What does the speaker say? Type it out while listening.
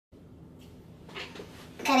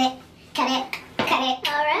cut it. All right.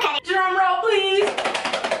 Cut it. Drum roll, please.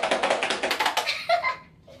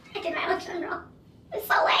 I did my own drum roll. It's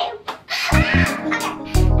so lame. Okay.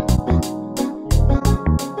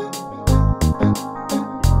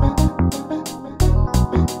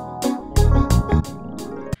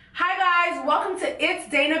 Welcome to It's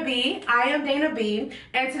Dana B. I am Dana B,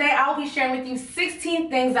 and today I'll be sharing with you 16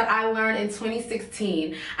 things that I learned in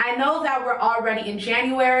 2016. I know that we're already in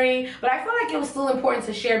January, but I feel like it was still important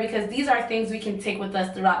to share because these are things we can take with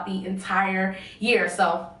us throughout the entire year.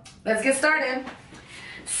 So let's get started.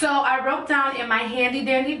 So I wrote down in my handy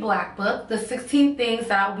dandy black book the 16 things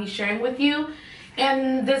that I'll be sharing with you,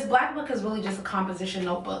 and this black book is really just a composition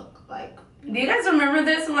notebook. Like, do you guys remember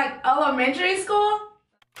this from like elementary school?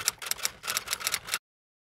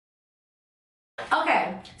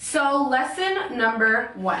 Okay, so lesson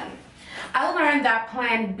number 1. I learned that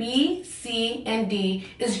plan B, C, and D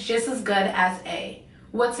is just as good as A.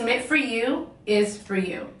 What's meant for you is for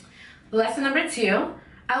you. Lesson number 2,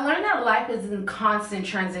 I learned that life is in constant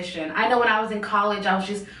transition. I know when I was in college, I was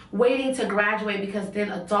just waiting to graduate because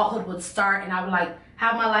then adulthood would start and I would like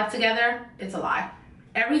have my life together. It's a lie.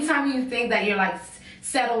 Every time you think that you're like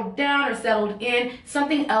settled down or settled in,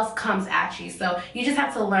 something else comes at you. So you just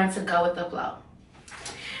have to learn to go with the flow.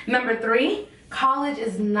 Number 3, college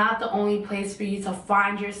is not the only place for you to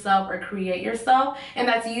find yourself or create yourself, and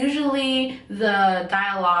that's usually the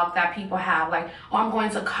dialogue that people have, like, oh, I'm going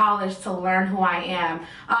to college to learn who I am.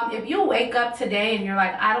 If you wake up today and you're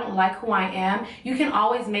like, I don't like who I am, you can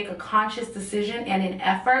always make a conscious decision and an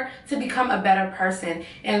effort to become a better person,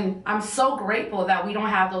 and I'm so grateful that we don't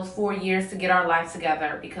have those 4 years to get our lives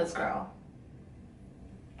together because, girl.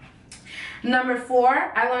 Number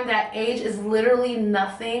 4, I learned that age is literally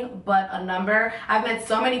nothing but a number. I've met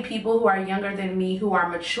so many people who are younger than me who are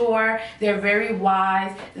mature, they're very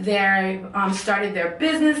wise, they've started their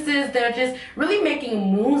businesses, they're just really making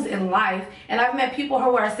moves in life. And I've met people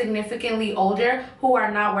who are significantly older who are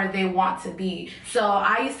not where they want to be. So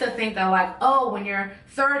I used to think that like, oh, when you're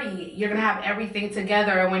 30, you're gonna have everything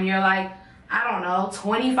together. And when you're like, I don't know,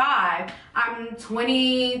 25, I'm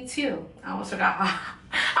 22. I almost forgot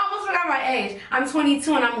my age. I'm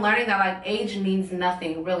 22 and I'm learning that like age means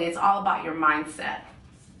nothing really. It's all about your mindset.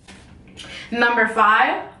 Number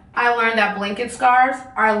 5, I learned that blanket scarves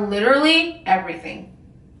are literally everything.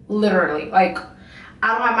 Literally. Like,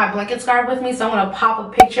 I don't have my blanket scarf with me, so I'm gonna pop a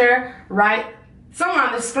picture right somewhere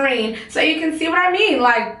on the screen so you can see what I mean.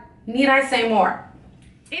 Like, need I say more?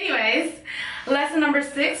 Anyways, lesson number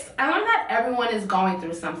 6, I learned that everyone is going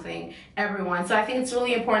through something, everyone. So I think it's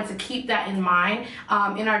really important to keep that in mind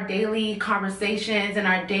in our daily conversations and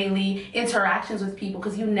our daily interactions with people,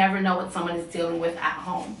 because you never know what someone is dealing with at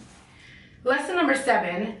home. Lesson number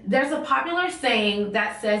 7, there's a popular saying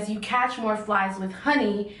that says you catch more flies with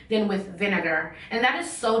honey than with vinegar. And that is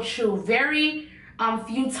so true. Very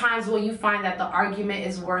few times will you find that the argument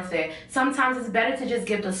is worth it. Sometimes it's better to just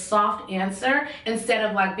give the soft answer instead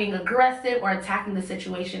of like being aggressive or attacking the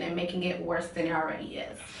situation and making it worse than it already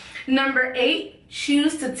is. Number 8,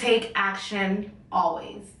 choose to take action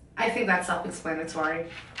always. I think that's self-explanatory.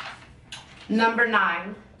 Number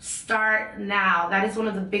 9, start now. That is one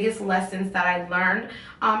of the biggest lessons that I learned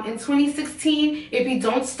in 2016. If you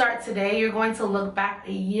don't start today, you're going to look back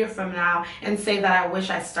a year from now and say that I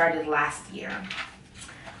wish I started last year.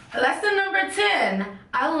 Lesson number 10,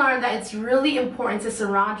 I learned that it's really important to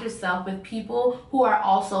surround yourself with people who are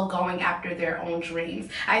also going after their own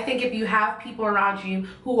dreams. I think if you have people around you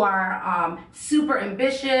who are super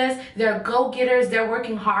ambitious, they're go-getters, they're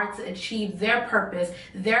working hard to achieve their purpose,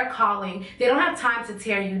 their calling, they don't have time to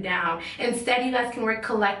tear you down. Instead, you guys can work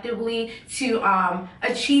collectively to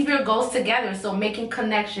achieve your goals together. So making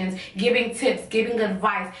connections, giving tips, giving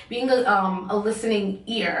advice, being a listening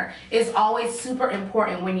ear is always super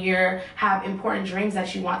important when you have important dreams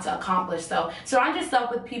that you want to accomplish. So surround yourself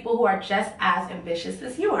with people who are just as ambitious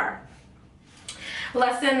as you are.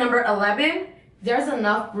 Lesson number 11, there's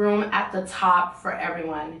enough room at the top for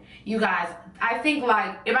everyone. You guys, I think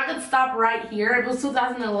like if I could stop right here, if it was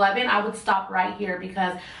 2011, I would stop right here,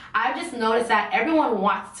 because I just noticed that everyone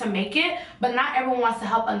wants to make it, but not everyone wants to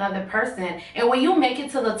help another person. And when you make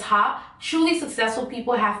it to the top, truly successful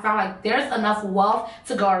people have found like there's enough wealth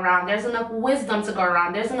to go around, there's enough wisdom to go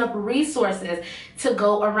around, there's enough resources to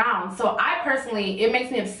go around. So I personally, it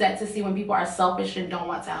makes me upset to see when people are selfish and don't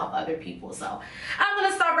want to help other people. So I'm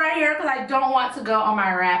gonna stop right here because I don't want to go on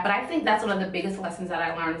my rant, but I think that's one of the biggest lessons that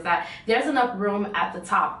I learned, is that there's enough room at the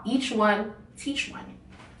top. Each one, teach one.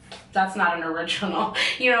 That's not an original,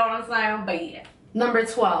 you know what I'm saying? But yeah. Number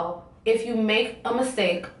 12, if you make a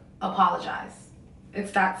mistake, apologize.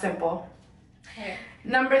 It's that simple. Okay.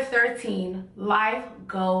 Number 13, life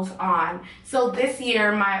goes on. So this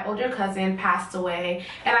year, my older cousin passed away,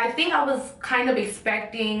 and I think I was kind of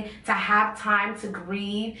expecting to have time to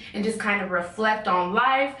grieve and just kind of reflect on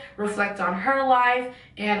life, reflect on her life,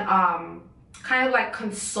 and kind of like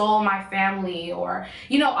console my family or,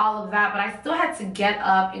 you know, all of that. But I still had to get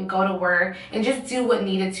up and go to work and just do what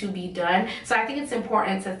needed to be done. So I think it's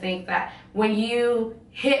important to think that when you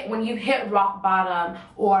hit rock bottom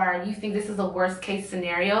or you think this is the worst case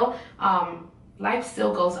scenario, life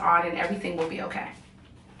still goes on and everything will be okay.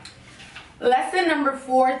 Lesson number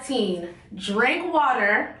 14, drink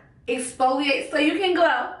water, exfoliate so you can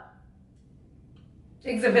glow,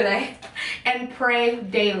 Exhibit A, and pray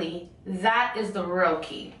daily. That is the real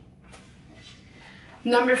key.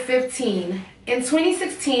 Number 15, in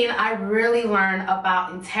 2016, I really learned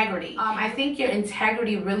about integrity. I think your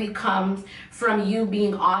integrity really comes from you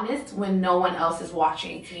being honest when no one else is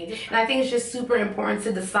watching. And I think it's just super important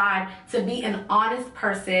to decide to be an honest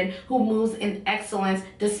person who moves in excellence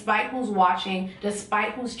despite who's watching,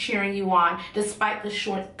 despite who's cheering you on, despite the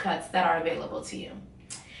shortcuts that are available to you.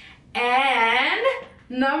 And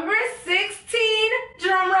number 16,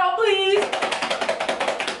 drum roll please.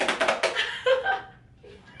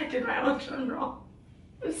 I did my own drum roll.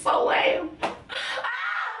 It's so lame.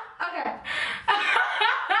 Okay.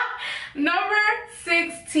 Number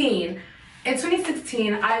 16. In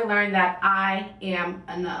 2016, I learned that I am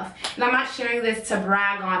enough. And I'm not sharing this to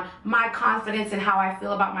brag on my confidence and how I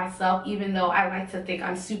feel about myself, even though I like to think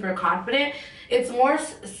I'm super confident. It's more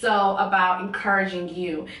so about encouraging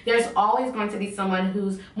you. There's always going to be someone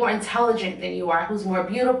who's more intelligent than you are, who's more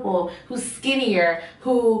beautiful, who's skinnier,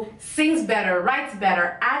 who sings better, writes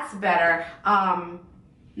better, acts better,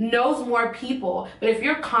 knows more people. But if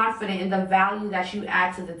you're confident in the value that you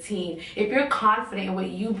add to the team, if you're confident in what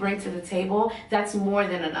you bring to the table, that's more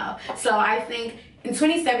than enough. So I think in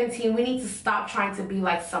 2017, we need to stop trying to be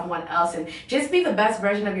like someone else and just be the best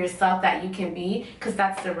version of yourself that you can be, because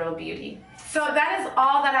that's the real beauty. So that is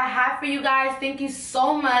all that I have for you guys. Thank you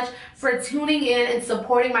so much for tuning in and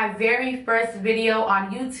supporting my very first video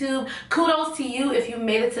on YouTube. Kudos to you if you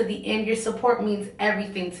made it to the end. Your support means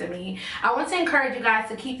everything to me. I want to encourage you guys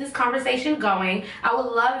to keep this conversation going. I would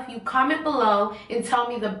love if you comment below and tell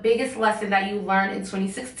me the biggest lesson that you learned in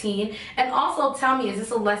 2016. And also tell me, is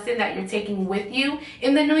this a lesson that you're taking with you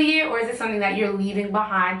in the new year, or is it something that you're leaving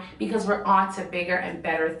behind because we're on to bigger and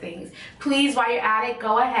better things? Please, while you're at it,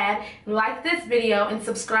 go ahead, like this video and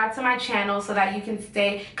subscribe to my channel so that you can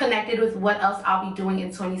stay connected with what else I'll be doing in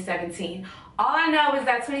 2017. All I know is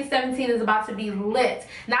that 2017 is about to be lit,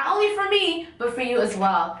 not only for me, but for you as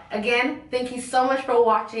well. Again, thank you so much for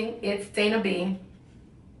watching. It's itsDanaBee.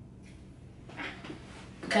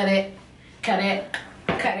 Cut it, cut it,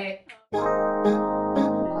 cut it.